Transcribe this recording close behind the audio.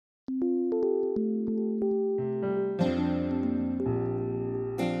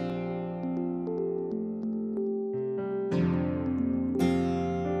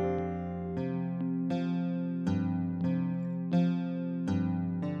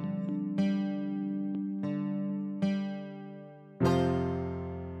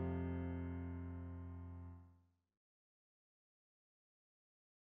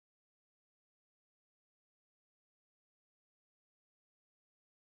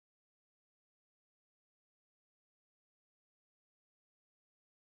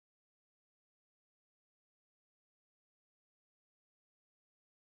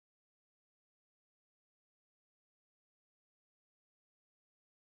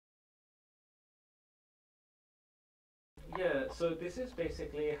So this is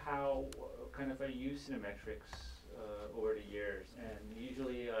basically how kind of I use Cinemetrics over the years, and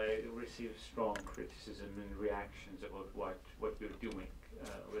usually I receive strong criticism and reactions about what we're doing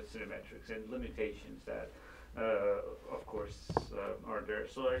with Cinemetrics and limitations that, of course, are there.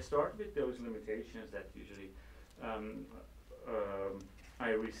 So I start with those limitations that usually I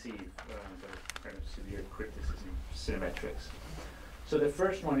receive the kind of severe criticism of Cinemetrics. So the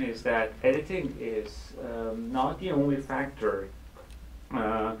first one is that editing is not the only factor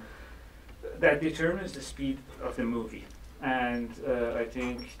that determines the speed of the movie. And I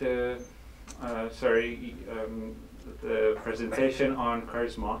think the presentation on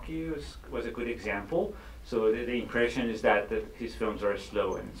Kaurismäki was a good example. So the impression is that his films are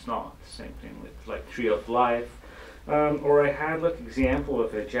slow, and it's not. Same thing with like Tree of Life. Or I had like example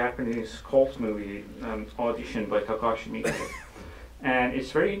of a Japanese cult movie, Audition by Takashi Miike. And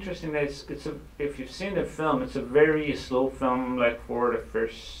it's very interesting that if you've seen the film, it's a very slow film, like for the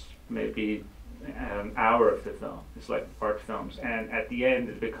first maybe hour of the film. It's like art films, and at the end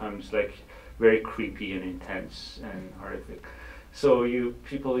it becomes like very creepy and intense and horrific. So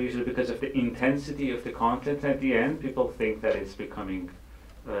people usually, because of the intensity of the content at the end, people think that it's becoming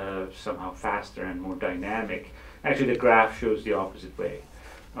somehow faster and more dynamic. Actually, the graph shows the opposite way.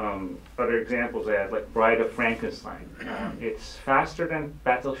 Other examples I had, like Bride of Frankenstein. It's faster than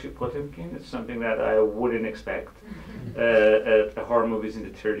Battleship Potemkin. It's something that I wouldn't expect a horror movies in the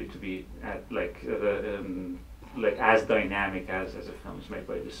 30s to be at like as dynamic as the films made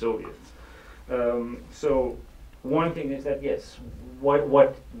by the Soviets. So one thing is that yes,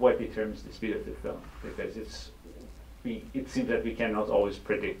 what determines the speed of the film, because it seems that we cannot always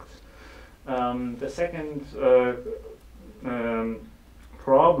predict. The second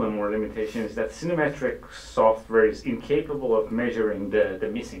problem or limitation is that Cinemetrics software is incapable of measuring the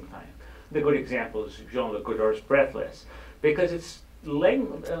missing time. The good example is Jean-Luc Godard's Breathless, because it's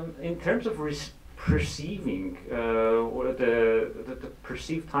in terms of perceiving the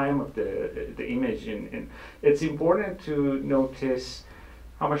perceived time of the image, it's important to notice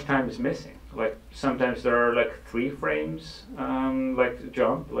how much time is missing. Like sometimes there are like 3 frames like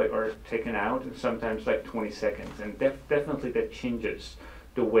jump or taken out, and sometimes like 20 seconds, and definitely that changes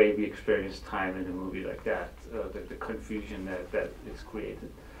the way we experience time in a movie like that, the confusion that is created.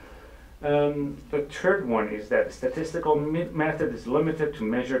 The third one is that the statistical method is limited to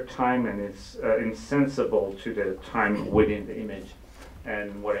measure time, and is insensible to the time within the image.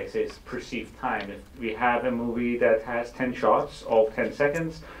 And what I say is perceived time. If we have a movie that has 10 shots, all 10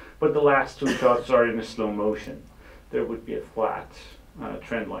 seconds, but the last 2 shots are in a slow motion, there would be a flat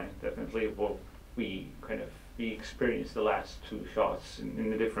trend line. Definitely, we experience the last 2 shots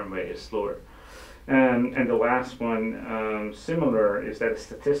in a different way, as slower. And the last one, similar, is that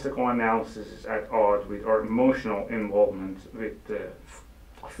statistical analysis is at odds with our emotional involvement with the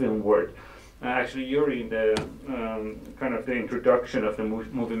film world. Actually, Yuri, the kind of the introduction of the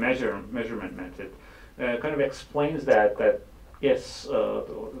movie measurement method, kind of explains that yes,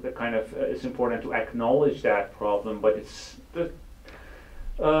 the kind of it's important to acknowledge that problem, but it's the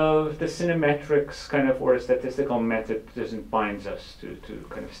Cinemetrics kind of, or a statistical method, doesn't bind us to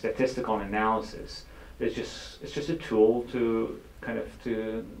kind of statistical analysis. It's just a tool to kind of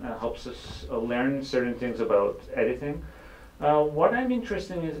helps us learn certain things about editing. What I'm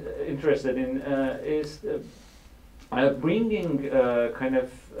interested in is bringing kind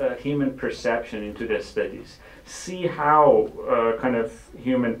of human perception into the studies. See how kind of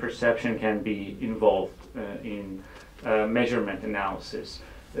human perception can be involved in measurement analysis.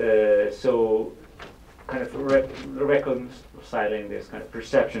 So kind of reconciling this kind of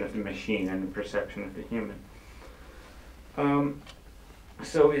perception of the machine and the perception of the human.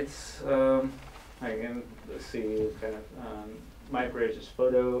 So it's again, let's see kind of my Braz's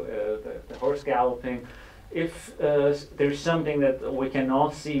photo, the horse galloping. If there's something that we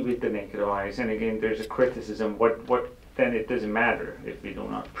cannot see with the naked eyes, and again there's a criticism, then it doesn't matter if we do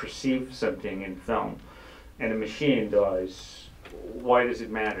not perceive something in film, and a machine does. Why does it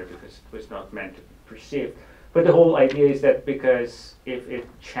matter? Because it was not meant to be perceived. But the whole idea is that because if it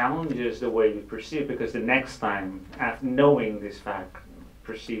challenges the way we perceive, because the next time, after knowing this fact,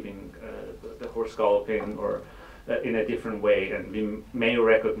 perceiving the horse galloping or in a different way, and we may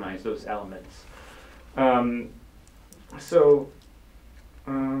recognize those elements. I'm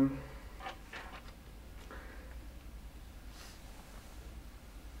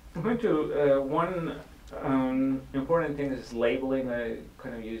going to one important thing is labeling. I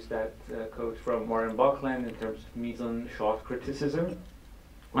kind of use that quote from Warren Buckland in terms of mise-en shot criticism.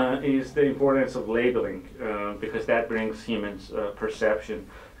 is the importance of labeling, because that brings humans perception.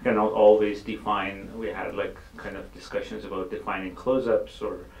 You cannot always define. We had like kind of discussions about defining close-ups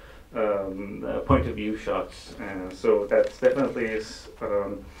or point of view shots. So that's definitely is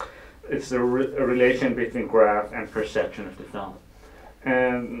it's a relation between graph and perception of the film.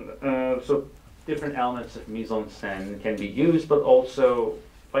 And so different elements of mise-en-scène can be used, but also,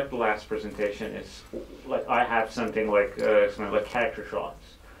 like the last presentation, it's like I have something like character shots,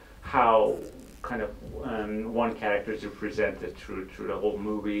 how kind of one character is represented through the whole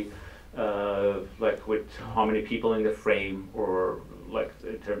movie, like with how many people in the frame, or like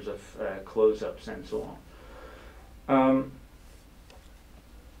in terms of close-ups and so on.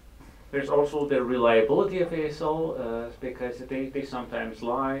 There's also the reliability of ASL, because they sometimes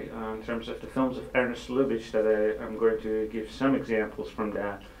lie. In terms of the films of Ernest Lubitsch, that I'm going to give some examples from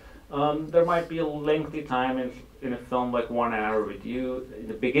that. There might be a lengthy time in a film, like 1 hour with you, in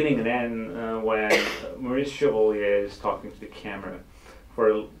the beginning and end, when Maurice Chevalier is talking to the camera for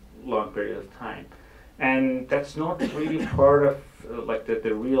a long period of time. And that's not really part of like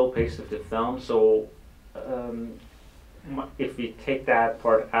the real pace of the film. So if we take that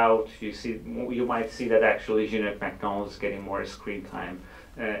part out, you might see that actually Jeanette MacDonald is getting more screen time,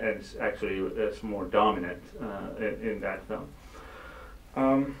 and it's more dominant in that film.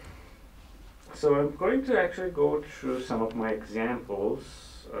 So I'm going to actually go through some of my examples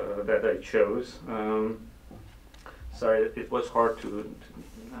that I chose. Sorry, it was hard to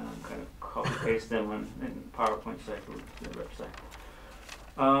kind of copy paste them in PowerPoint, so I wrote the website.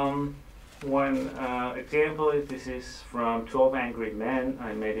 One example is this is from 12 Angry Men.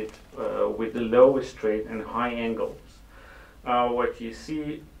 I made it with the lowest rate and high angles. What you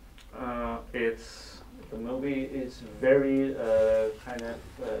see, the movie is very kind of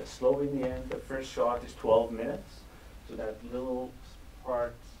slow in the end. The first shot is 12 minutes, so that little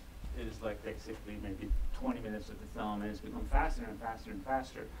part is like basically maybe 20 minutes of the film, and it's become faster and faster and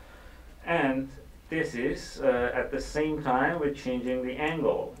faster. And this is at the same time we're changing the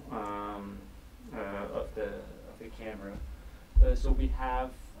angle of the camera. So we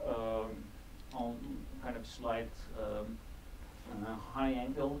have on kind of slight high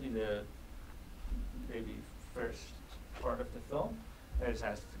angle in the maybe first part of the film, as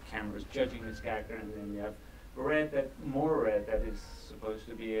the camera is judging this character, and then you have more red that is supposed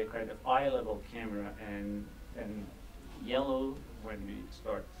to be a kind of eye level camera, and yellow when we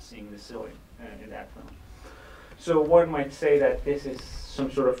start seeing the ceiling in that film. So one might say that this is some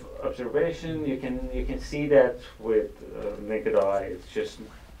sort of observation. You can see that with naked eye. It's just,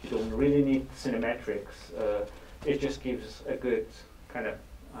 you don't really need cinemetrics. It just gives a good kind of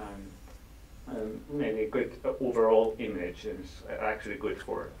maybe a good overall image, and it's actually good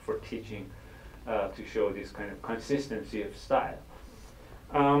for teaching to show this kind of consistency of style.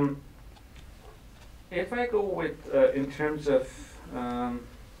 If I go with in terms of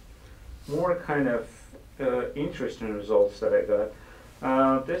more kind of interesting results that I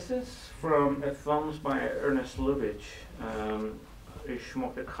got, this is from films by Ernest Lubitsch. Ich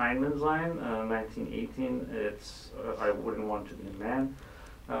mochte kein Mensch sein, 1918. It's I Wouldn't Want to Be a Man.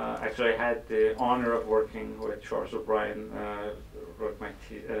 Actually, I had the honor of working with Charles O'Brien, wrote my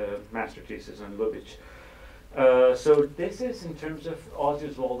master thesis on Lubitsch. So this is in terms of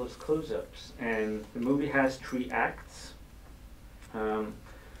Oswaldo's close-ups, and the movie has 3 acts.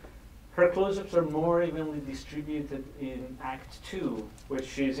 Her close-ups are more evenly distributed in Act 2,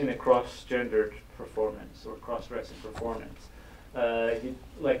 which is in a cross-gendered performance or cross-dressing performance.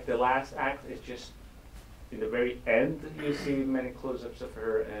 Like the last act is just in the very end, you see many close-ups of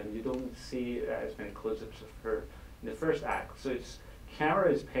her, and you don't see as many close-ups of her in the first act. So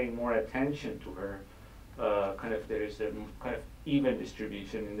camera is paying more attention to her. There is a kind of even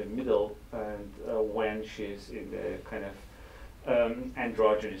distribution in the middle, and when she's in the kind of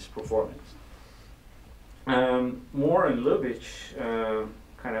androgynous performance. More in Lubitsch,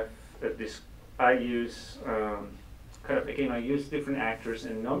 I use I use different actors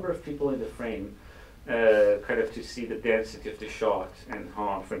and a number of people in the frame, to see the density of the shot and how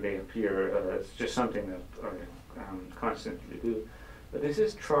often they appear. It's just something that I constantly do. But this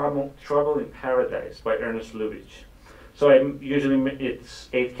is Trouble in Paradise by Ernest Lubitsch. So it's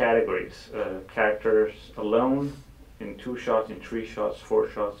 8 categories: characters alone, in 2 shots, in 3 shots, 4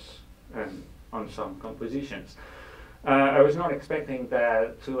 shots, and ensemble compositions. I was not expecting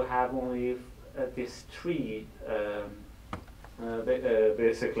that to have only these 3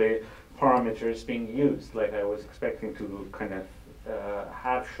 basically parameters being used. Like I was expecting to kind of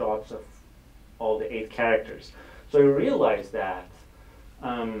have shots of all the 8 characters. So I realized that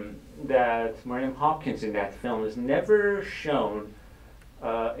that Miriam Hopkins in that film is never shown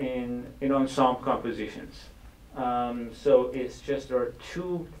in ensemble compositions. So it's just there are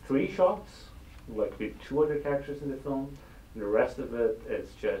 3 shots, like with 2 other characters in the film. And the rest of it is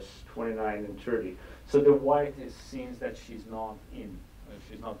just 29 and 30. So the white is scenes that she's not in.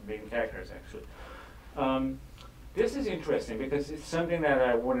 She's not the main characters actually. This is interesting because it's something that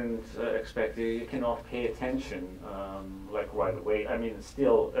I wouldn't expect. You cannot pay attention like right away. I mean,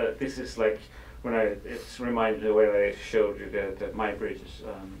 still, this is like when it's reminded the way I showed you the My Bridges,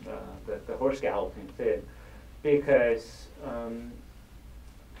 the horse galloping thing, because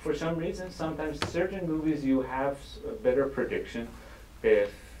for some reason, sometimes certain movies you have a better prediction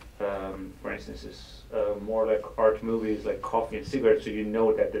if, for instance, it's more like art movies like Coffee and Cigarettes, so you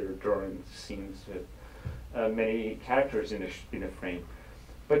know that they're drawing scenes with many characters in a frame.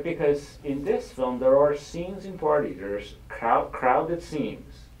 But because in this film there are scenes in party, there's crowded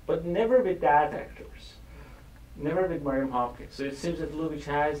scenes, but never with that actors, never with Miriam Hopkins. So it seems that Lubitsch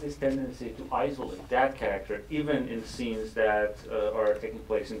has this tendency to isolate that character, even in scenes that are taking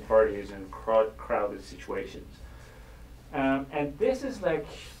place in parties and crowded situations. And this is like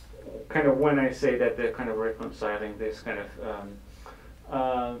kind of when I say that they're kind of reconciling this kind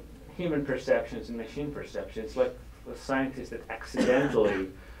of human perceptions and machine perceptions, like a scientist that accidentally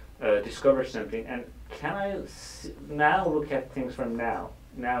discovers something. And can I now look at things from now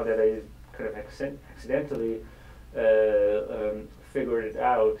that I kind of accidentally figured it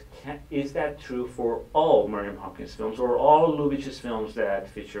out, is that true for all Miriam Hopkins films or all Lubitsch's films that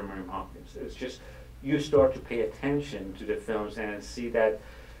feature Miriam Hopkins? It's just you start to pay attention to the films and see that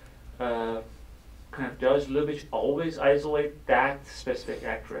kind of, does Lubitsch always isolate that specific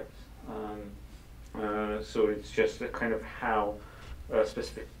actress? So it's just a kind of how a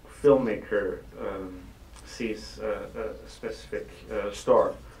specific filmmaker sees a specific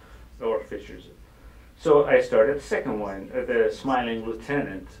star or features it. So I started the second one, The Smiling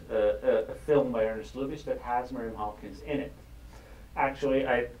Lieutenant, a film by Ernest Lubitsch that has Miriam Hopkins in it. Actually,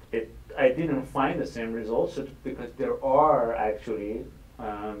 I didn't find the same results because there are actually,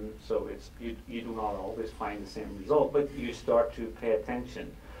 so you do not always find the same result, but you start to pay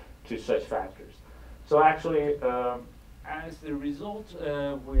attention to such factors. So actually, as the result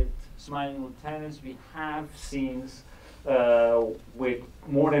with Smiling Lieutenants, we have scenes with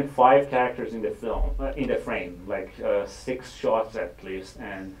more than 5 characters in the film, in the frame, like 6 shots at least,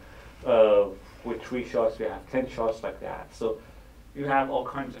 and with 3 shots we have 10 shots like that. So you have all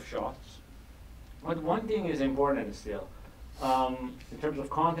kinds of shots. But one thing is important still. In terms of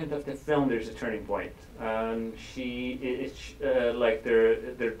content of the film, there's a turning point. Like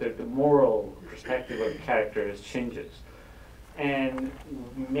the moral perspective of the characters changes, and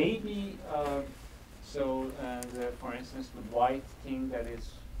maybe for instance, the white thing that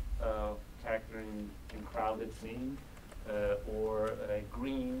is character in crowded scene, or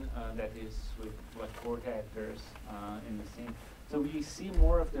green that is with like 4 characters in the scene. So we see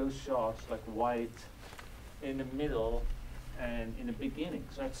more of those shots, like white in the middle and in the beginning.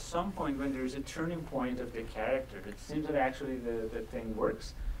 So at some point when there's a turning point of the character, it seems that actually the thing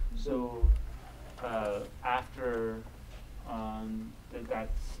works. So after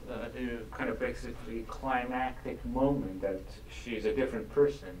that's the kind of basically climactic moment that she's a different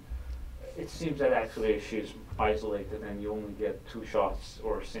person, it seems that actually she's isolated and you only get 2 shots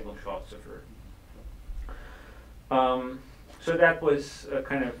or single shots of her. So that was a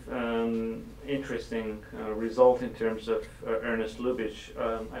kind of interesting result in terms of Ernest Lubitsch.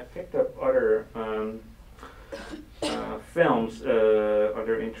 I picked up other films,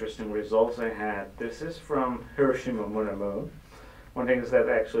 other interesting results I had. This is from Hiroshima Mon Amour. One thing is that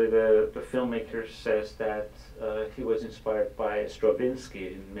actually the filmmaker says that he was inspired by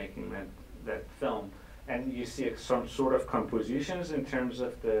Stravinsky in making that film. And you see some sort of compositions in terms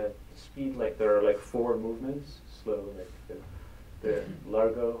of the speed, like there are like 4 movements, slow, like the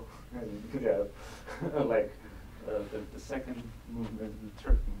largo, and you have like the second movement, the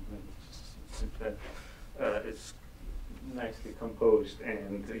third movement. It's nicely composed,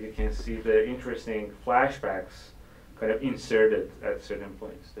 and you can see the interesting flashbacks kind of inserted at certain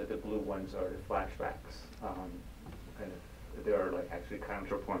points. The blue ones are the flashbacks. Kind of, they are like actually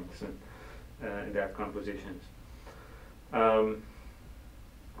counterpoints in their compositions.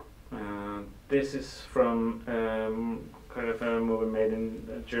 This is from kind of a movie made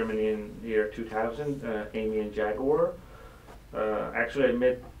in Germany in the year 2000, Amy and Jaguar. Actually, I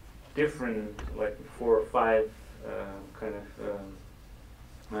made different, like 4 or 5 kind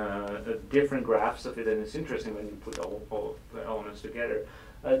of different graphs of it, and it's interesting when you put all the elements together.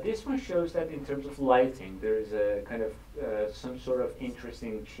 This one shows that in terms of lighting, there is a kind of some sort of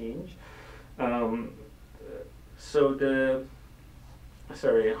interesting change. So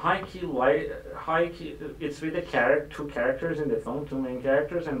sorry, high key, it's with the two characters in the film, two main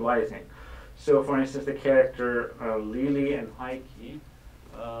characters, and lighting. So for instance, the character Lily and high key,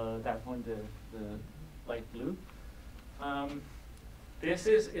 that one, the light blue.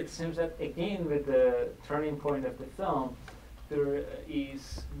 It seems that again with the turning point of the film, there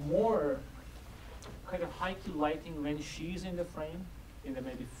is more kind of high key lighting when she's in the frame, in the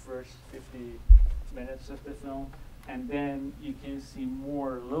maybe first 50 minutes of the film. And then you can see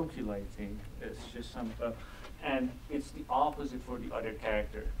more low-key lighting. It's just some, and it's the opposite for the other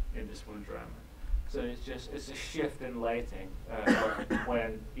character in this one drama. So it's a shift in lighting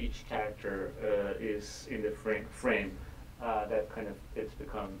when each character is in the frame. That kind of it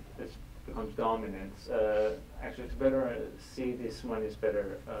becomes dominant. Actually, it's better see this one is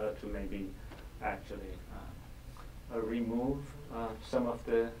better to maybe actually remove some of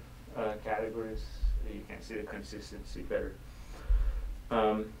the categories. You can see the consistency better.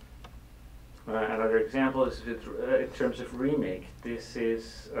 Another example is in terms of remake. This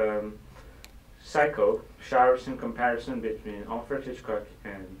is Psycho, showers in comparison between Alfred Hitchcock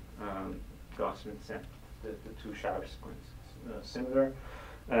and Gosman Sen, the two shower sequences. Similar.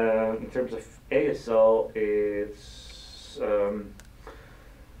 In terms of ASL, it's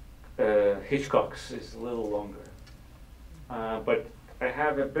Hitchcock's is a little longer. But I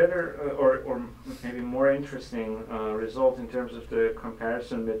have a better or maybe more interesting result in terms of the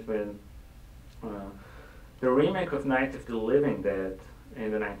comparison between the remake of Night of the Living Dead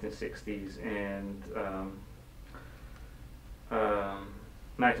in the 1960s and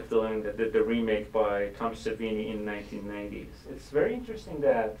Night of the Living Dead, the remake by Tom Savini in 1990s. It's very interesting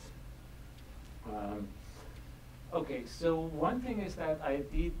that okay, so one thing is that I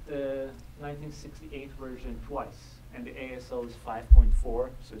did the 1968 version twice. And the ASL is 5.4, so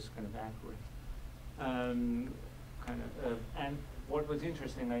it's kind of accurate. And what was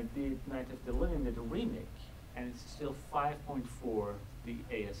interesting, I did Night of the Living Dead, the remake, and it's still 5.4 the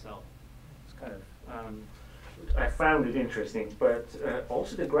ASL. It's kind of I found it interesting, but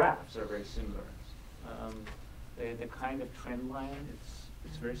also the graphs are very similar. The kind of trend line,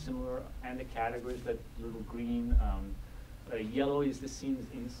 it's very similar, and the categories, that little green. Yellow is the scenes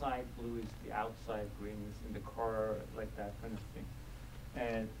inside, blue is the outside, green is in the car, like that kind of thing.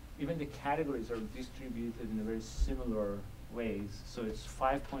 And even the categories are distributed in a very similar ways. So it's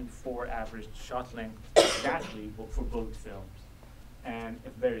 5.4 average shot length exactly for both films, and a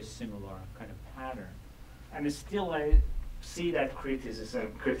very similar kind of pattern. And it's still, I see that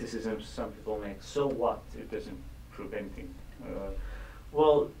criticism some people make. So what? It doesn't prove anything.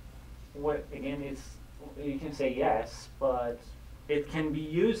 Well, what again? You can say yes, but it can be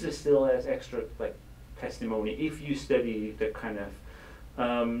used still as extra like testimony if you study the kind of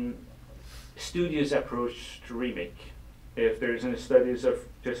studious approach to remake. If there's any studies of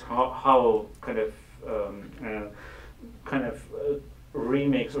just how kind of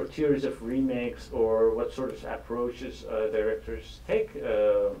remakes or theories of remakes or what sort of approaches directors take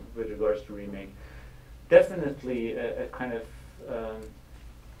with regards to remake, definitely a kind of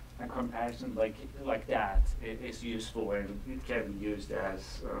a comparison like that is useful, and it can be used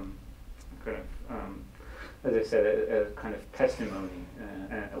as kind of, as I said, a kind of testimony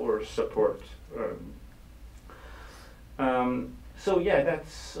or support. So yeah,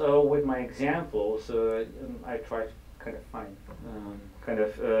 that's with my examples. I try to kind of find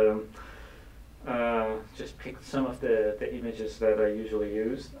just pick some of the images that I usually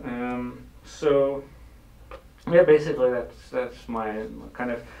use. So. Yeah, basically that's my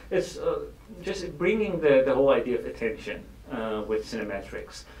kind of, it's just bringing the whole idea of attention with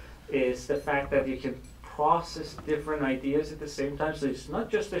cinemetrics is the fact that you can process different ideas at the same time. So it's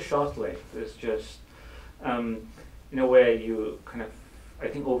not just a shot length, it's just in a way you kind of, I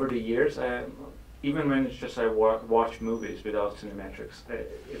think over the years, even when it's just I watch movies without cinemetrics,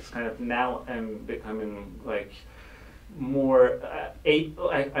 it's kind of now I'm becoming like more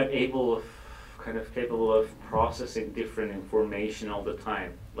I'm able kind of capable of processing different information all the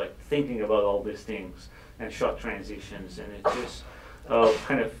time, like thinking about all these things and shot transitions, and it just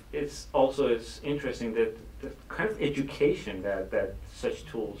it's interesting that the kind of education that such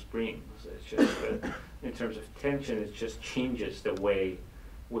tools bring. So it's just in terms of attention, it just changes the way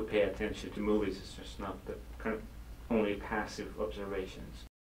we pay attention to movies. It's just not the kind of only passive observations.